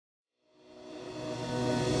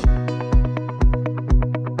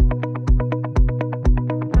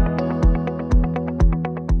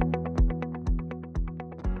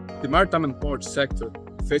maritime and port sector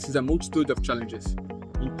faces a multitude of challenges,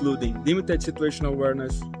 including limited situational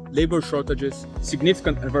awareness, labor shortages,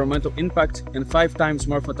 significant environmental impact, and 5 times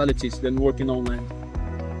more fatalities than working on land.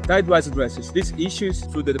 Tidewise addresses these issues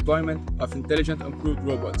through the deployment of intelligent uncrewed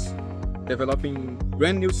robots, developing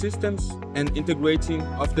brand new systems and integrating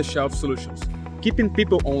off-the-shelf solutions. Keeping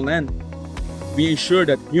people on land, we ensure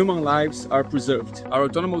that human lives are preserved. Our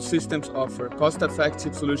autonomous systems offer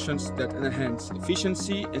cost-effective solutions that enhance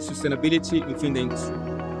efficiency and sustainability within the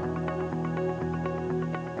industry.